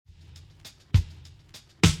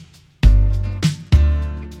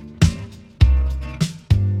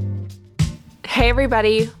Hey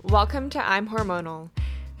everybody, welcome to I'm Hormonal.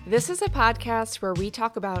 This is a podcast where we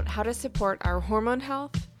talk about how to support our hormone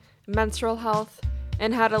health, menstrual health,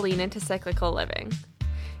 and how to lean into cyclical living.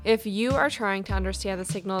 If you are trying to understand the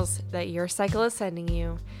signals that your cycle is sending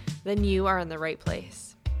you, then you are in the right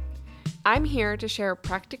place. I'm here to share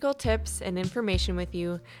practical tips and information with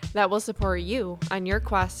you that will support you on your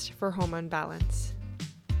quest for hormone balance.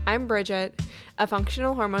 I'm Bridget, a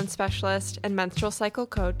functional hormone specialist and menstrual cycle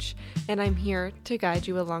coach, and I'm here to guide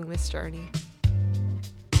you along this journey.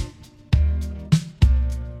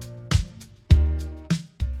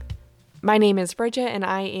 My name is Bridget, and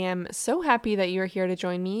I am so happy that you're here to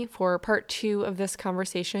join me for part 2 of this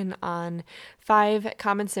conversation on 5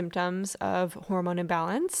 common symptoms of hormone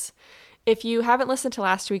imbalance. If you haven't listened to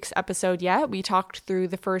last week's episode yet, we talked through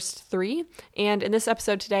the first 3, and in this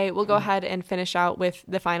episode today, we'll go ahead and finish out with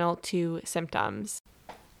the final 2 symptoms.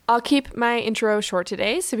 I'll keep my intro short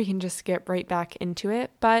today so we can just get right back into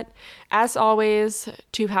it, but as always,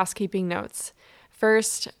 2 housekeeping notes.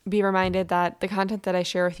 First, be reminded that the content that I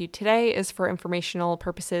share with you today is for informational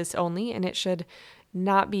purposes only, and it should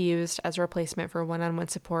not be used as a replacement for one-on-one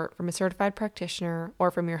support from a certified practitioner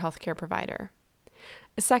or from your healthcare provider.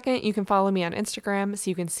 Second, you can follow me on Instagram so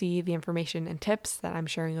you can see the information and tips that I'm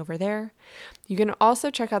sharing over there. You can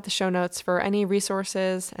also check out the show notes for any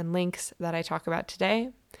resources and links that I talk about today.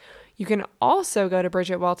 You can also go to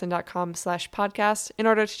bridgetwalton.com/podcast in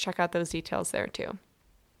order to check out those details there too.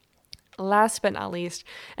 Last but not least,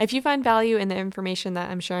 if you find value in the information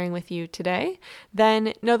that I'm sharing with you today,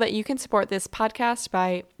 then know that you can support this podcast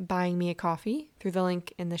by buying me a coffee through the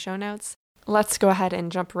link in the show notes. Let's go ahead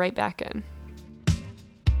and jump right back in.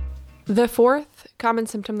 The 4th common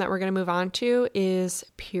symptom that we're going to move on to is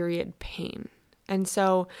period pain. And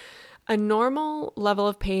so a normal level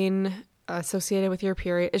of pain associated with your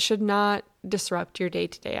period, it should not disrupt your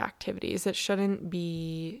day-to-day activities. It shouldn't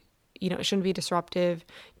be disruptive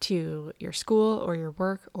to your school or your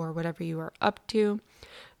work or whatever you are up to.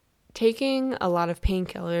 Taking a lot of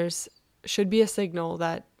painkillers should be a signal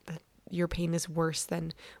that your pain is worse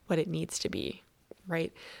than what it needs to be,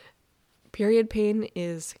 right? Period pain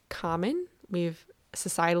is common. We've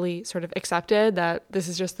societally sort of accepted that this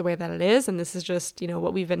is just the way that it is, and this is just,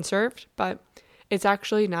 what we've been served, but it's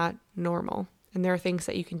actually not normal, and there are things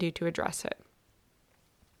that you can do to address it.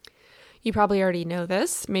 You probably already know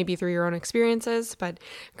this, maybe through your own experiences, but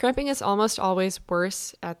cramping is almost always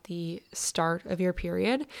worse at the start of your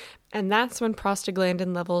period, and that's when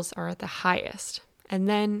prostaglandin levels are at the highest, and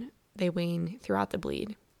then they wane throughout the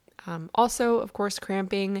bleed. Also, of course,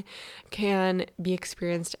 cramping can be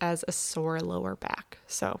experienced as a sore lower back,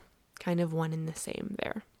 so kind of one and the same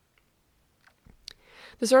there.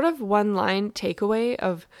 The sort of one-line takeaway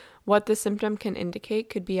of what the symptom can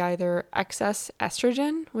indicate could be either excess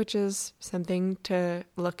estrogen, which is something to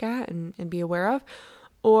look at and be aware of,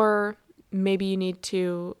 or maybe you need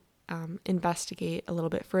to investigate a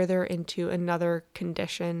little bit further into another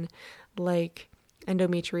condition like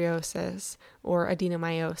endometriosis or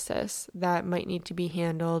adenomyosis that might need to be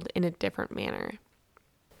handled in a different manner.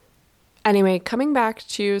 Anyway, coming back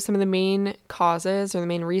to some of the main causes or the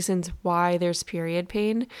main reasons why there's period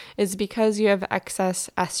pain is because you have excess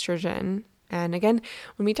estrogen. And again,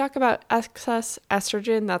 when we talk about excess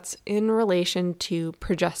estrogen, that's in relation to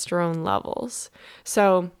progesterone levels.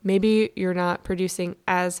 So maybe you're not producing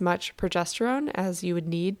as much progesterone as you would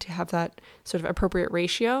need to have that sort of appropriate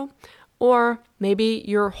ratio, or maybe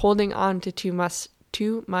you're holding on to too much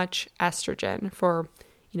estrogen for,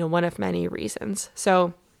 one of many reasons.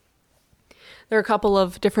 So there are a couple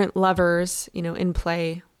of different levers, in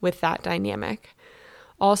play with that dynamic.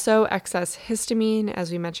 Also, excess histamine,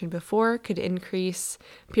 as we mentioned before, could increase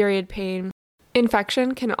period pain.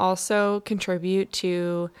 Infection can also contribute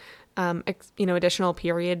to, additional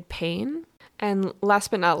period pain. And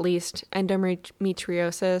last but not least,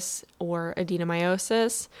 endometriosis or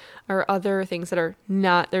adenomyosis are other things that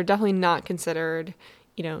they're definitely not considered,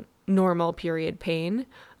 normal period pain,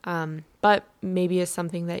 but maybe is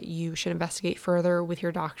something that you should investigate further with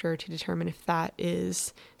your doctor to determine if that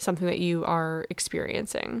is something that you are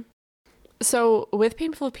experiencing. So with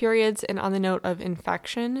painful periods and on the note of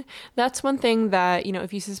infection, that's one thing that,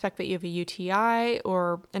 if you suspect that you have a UTI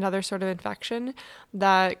or another sort of infection,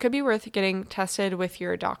 that could be worth getting tested with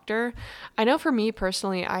your doctor. I know for me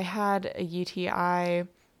personally, I had a UTI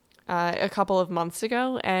a couple of months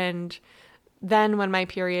ago, and then when my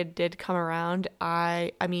period did come around,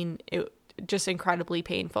 it just incredibly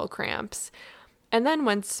painful cramps. And then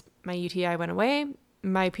once my UTI went away,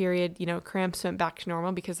 my period, cramps went back to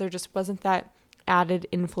normal because there just wasn't that added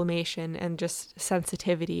inflammation and just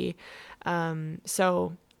sensitivity.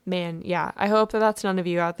 So man, yeah, I hope that that's none of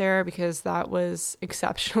you out there, because that was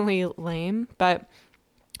exceptionally lame. But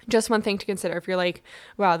just one thing to consider, if you're like,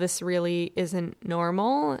 wow, this really isn't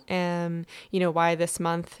normal, and why this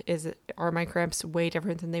month are my cramps way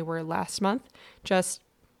different than they were last month, just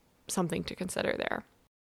something to consider there.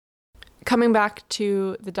 Coming back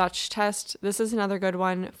to the Dutch test, this is another good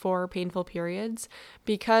one for painful periods,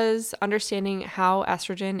 because understanding how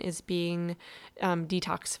estrogen is being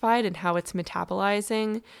detoxified and how it's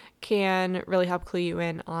metabolizing can really help clue you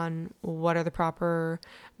in on what are the proper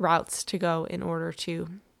routes to go in order to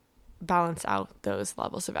balance out those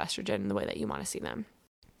levels of estrogen in the way that you want to see them.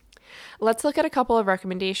 Let's look at a couple of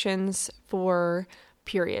recommendations for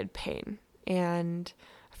period pain. And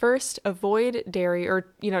first, avoid dairy, or,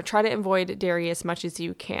 try to avoid dairy as much as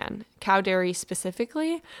you can. Cow dairy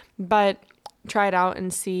specifically, but try it out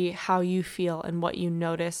and see how you feel and what you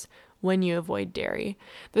notice when you avoid dairy.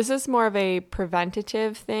 This is more of a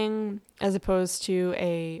preventative thing as opposed to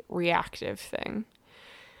a reactive thing.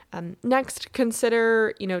 Next,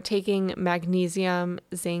 consider, taking magnesium,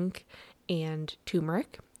 zinc, and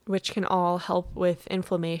turmeric, which can all help with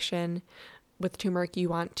inflammation. With turmeric, you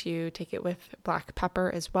want to take it with black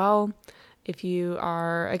pepper as well. If you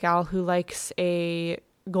are a gal who likes a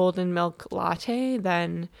golden milk latte,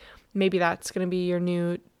 then maybe that's going to be your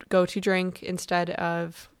new go-to drink instead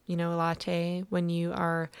of, a latte when you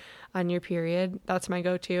are on your period. That's my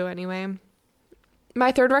go-to anyway.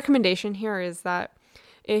 My third recommendation here is that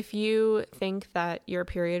if you think that your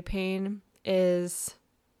period pain is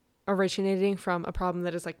originating from a problem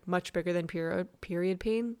that is like much bigger than period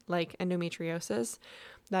pain, like endometriosis,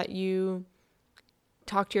 that you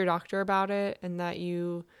talk to your doctor about it and that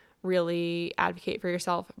you really advocate for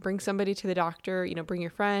yourself. Bring somebody to the doctor, bring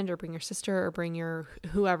your friend or bring your sister or bring your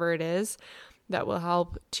whoever it is that will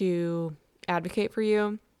help to advocate for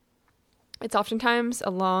you. It's oftentimes a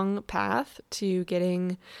long path to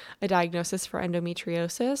getting a diagnosis for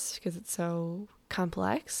endometriosis because it's so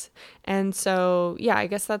complex. And so, yeah, I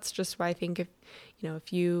guess that's just why I think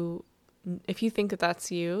if you think that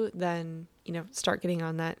that's you, then, start getting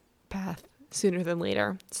on that path sooner than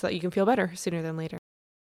later so that you can feel better sooner than later.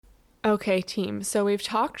 Okay, team. So we've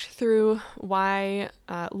talked through why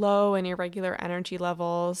low and irregular energy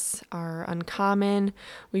levels are uncommon.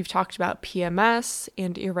 We've talked about PMS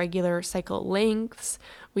and irregular cycle lengths.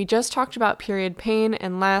 We just talked about period pain.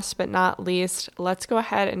 And last but not least, let's go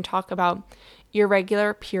ahead and talk about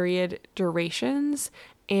irregular period durations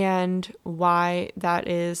and why that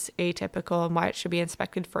is atypical and why it should be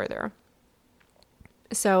inspected further.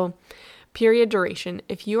 So, period duration.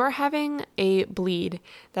 If you are having a bleed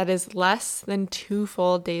that is less than 2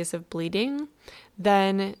 full days of bleeding,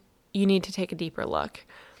 then you need to take a deeper look.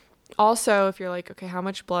 Also, if you're like, okay, how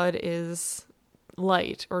much blood is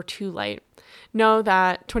light or too light? Know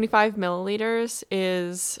that 25 milliliters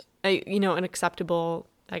is an acceptable,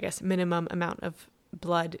 minimum amount of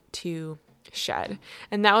blood to shed.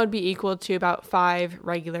 And that would be equal to about 5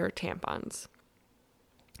 regular tampons.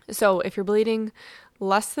 So if you're bleeding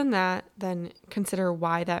less than that, then consider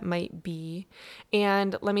why that might be.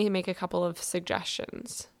 And let me make a couple of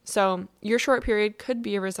suggestions. So your short period could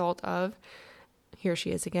be a result of, here she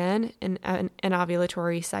is again, an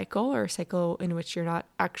ovulatory cycle, or a cycle in which you're not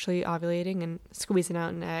actually ovulating and squeezing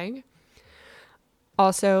out an egg.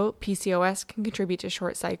 Also, PCOS can contribute to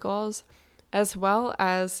short cycles, as well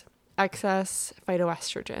as excess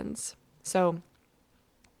phytoestrogens. So,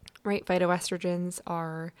 right, phytoestrogens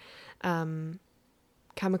are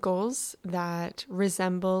chemicals that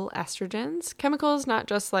resemble estrogens. Chemicals, not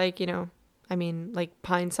just like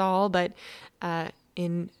pine sol, but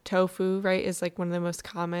in tofu, right, is like one of the most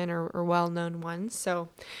common or well-known ones. So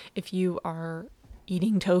if you are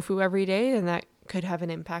eating tofu every day, then that could have an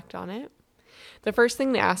impact on it. The first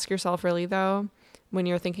thing to ask yourself really, though, when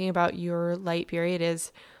you're thinking about your light period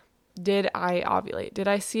is, did I ovulate? Did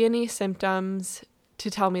I see any symptoms to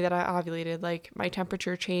tell me that I ovulated, like my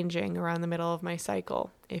temperature changing around the middle of my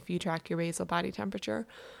cycle, if you track your basal body temperature?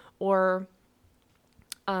 Or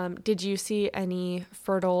did you see any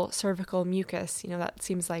fertile cervical mucus? That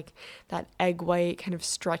seems like that egg white, kind of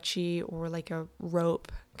stretchy, or like a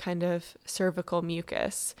rope kind of cervical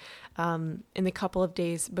mucus in the couple of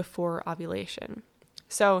days before ovulation.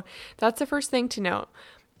 So that's the first thing to note.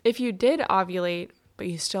 If you did ovulate, but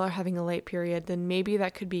you still are having a late period, then maybe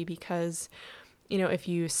that could be because, if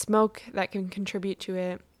you smoke, that can contribute to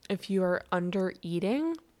it. If you are under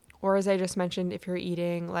eating, or as I just mentioned, if you're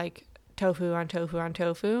eating like tofu on tofu on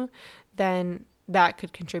tofu, then that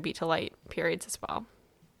could contribute to light periods as well.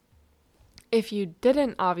 If you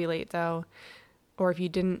didn't ovulate, though, or if you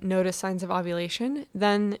didn't notice signs of ovulation,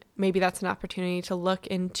 then maybe that's an opportunity to look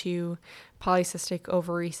into polycystic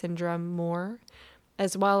ovary syndrome more,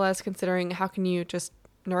 as well as considering how can you just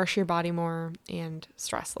nourish your body more and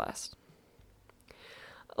stress less.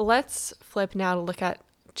 Let's flip now to look at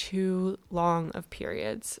too long of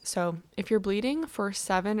periods. So if you're bleeding for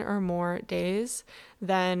 7 or more days,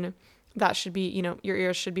 then that should be, your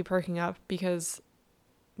ears should be perking up because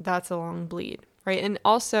that's a long bleed, right? And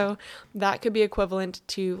also that could be equivalent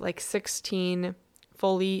to like 16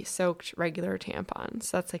 fully soaked regular tampons.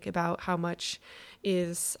 That's like about how much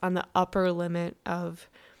is on the upper limit of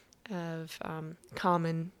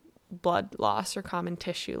common blood loss or common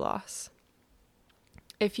tissue loss.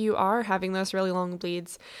 If you are having those really long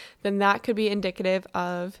bleeds, then that could be indicative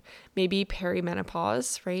of maybe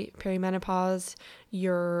perimenopause, right? Perimenopause,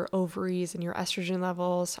 your ovaries and your estrogen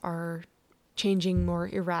levels are changing more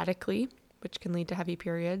erratically, which can lead to heavy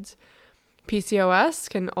periods. PCOS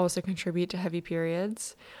can also contribute to heavy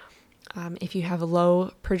periods. If you have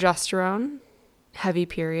low progesterone, heavy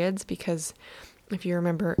periods, because if you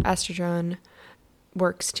remember, estrogen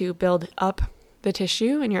works to build up the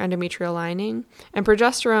tissue in your endometrial lining, and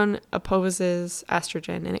progesterone opposes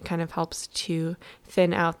estrogen, and it kind of helps to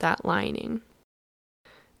thin out that lining.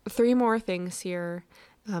 3 more things here.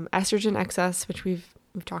 Estrogen excess, which we've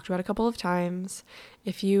talked about a couple of times.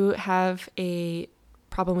 If you have a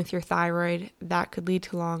problem with your thyroid, that could lead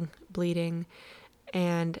to long bleeding.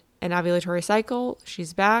 And an ovulatory cycle,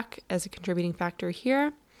 she's back as a contributing factor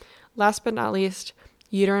here. Last but not least,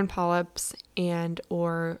 uterine polyps and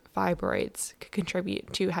or fibroids could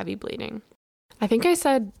contribute to heavy bleeding. I think I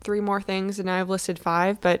said 3 more things and now I've listed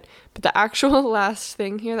 5, but the actual last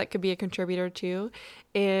thing here that could be a contributor too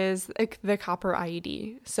is the copper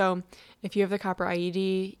IUD. So if you have the copper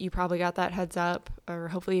IUD, you probably got that heads up, or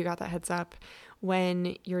hopefully you got that heads up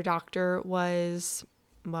when your doctor was,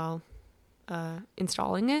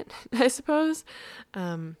 installing it, I suppose.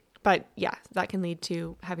 But yeah, that can lead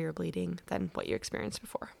to heavier bleeding than what you experienced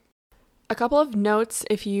before. A couple of notes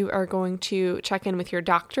if you are going to check in with your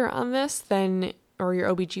doctor on this, or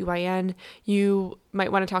your OBGYN, you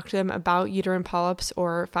might want to talk to them about uterine polyps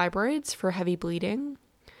or fibroids for heavy bleeding.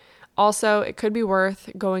 Also, it could be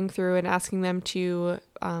worth going through and asking them to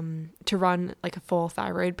run like a full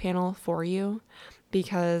thyroid panel for you,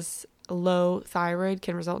 because low thyroid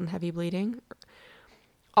can result in heavy bleeding.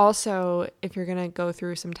 Also, if you're going to go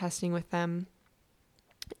through some testing with them,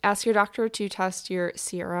 ask your doctor to test your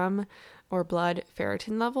serum or blood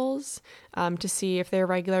ferritin levels to see if they're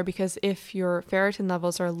regular, because if your ferritin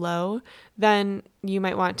levels are low, then you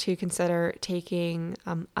might want to consider taking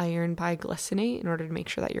iron biglycinate in order to make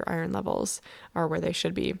sure that your iron levels are where they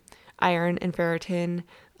should be. Iron and ferritin,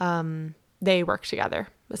 they work together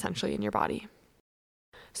essentially in your body.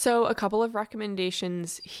 So a couple of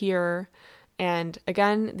recommendations here. And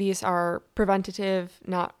again, these are preventative,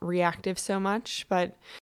 not reactive so much, but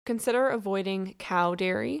consider avoiding cow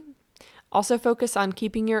dairy. Also focus on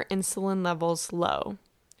keeping your insulin levels low.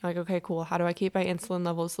 Like, okay, cool. How do I keep my insulin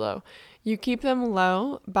levels low? You keep them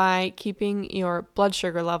low by keeping your blood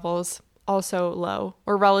sugar levels also low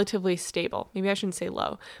or relatively stable. Maybe I shouldn't say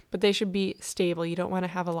low, but they should be stable. You don't want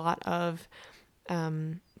to have a lot of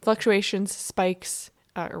fluctuations, spikes,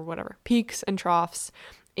 or whatever, peaks and troughs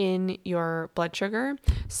in your blood sugar.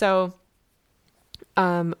 So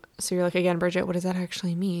you're like, again, Bridget, what does that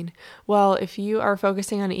actually mean? Well, if you are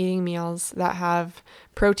focusing on eating meals that have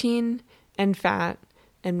protein and fat,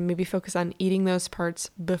 and maybe focus on eating those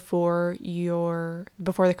parts before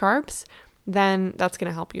the carbs, then that's going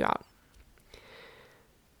to help you out.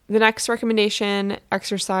 The next recommendation,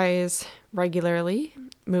 exercise regularly.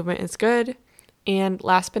 Movement is good. And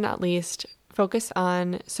last but not least, focus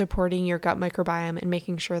on supporting your gut microbiome and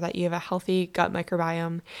making sure that you have a healthy gut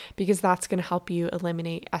microbiome, because that's going to help you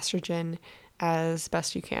eliminate estrogen as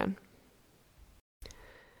best you can.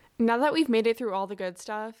 Now that we've made it through all the good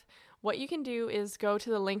stuff, what you can do is go to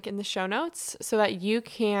the link in the show notes so that you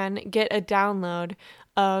can get a download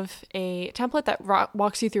of a template that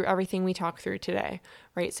walks you through everything we talked through today,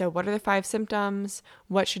 right? So what are the 5 symptoms?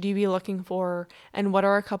 What should you be looking for? And what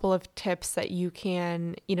are a couple of tips that you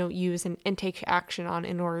can, use and take action on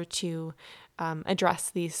in order to address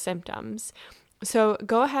these symptoms? So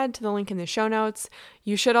go ahead to the link in the show notes.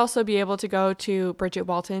 You should also be able to go to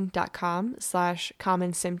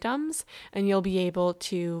bridgetwalton.com/common symptoms, and you'll be able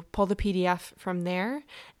to pull the PDF from there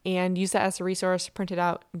and use that as a resource, print it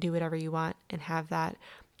out, do whatever you want, and have that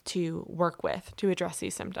to work with to address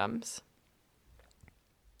these symptoms.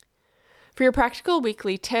 For your practical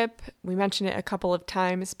weekly tip, we mentioned it a couple of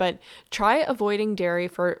times, but try avoiding dairy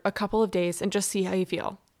for a couple of days and just see how you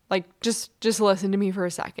feel. Like just listen to me for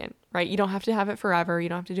a second, right? You don't have to have it forever. You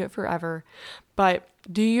don't have to do it forever. But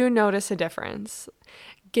do you notice a difference?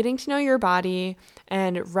 Getting to know your body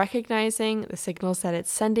and recognizing the signals that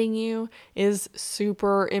it's sending you is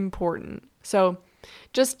super important. So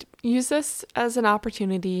just use this as an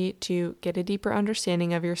opportunity to get a deeper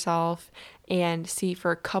understanding of yourself and see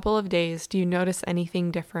for a couple of days, do you notice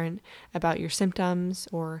anything different about your symptoms,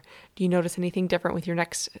 or do you notice anything different with your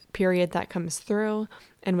next period that comes through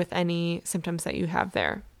and with any symptoms that you have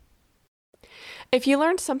there? If you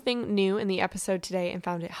learned something new in the episode today and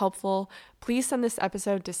found it helpful, please send this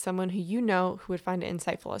episode to someone who you know who would find it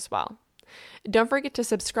insightful as well. Don't forget to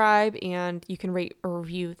subscribe, and you can rate or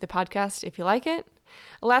review the podcast if you like it.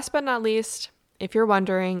 Last but not least, if you're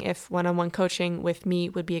wondering if one-on-one coaching with me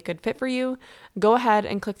would be a good fit for you, go ahead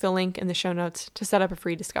and click the link in the show notes to set up a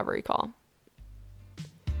free discovery call.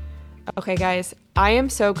 Okay, guys, I am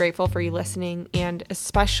so grateful for you listening, and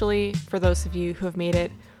especially for those of you who have made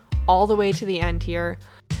it all the way to the end here.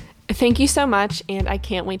 Thank you so much, and I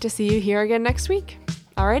can't wait to see you here again next week.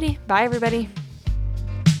 Alrighty, bye everybody.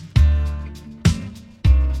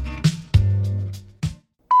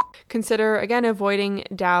 Consider, again, avoiding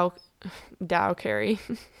Dow carry.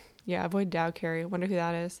 Yeah, avoid Dow carry. I wonder who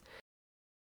that is.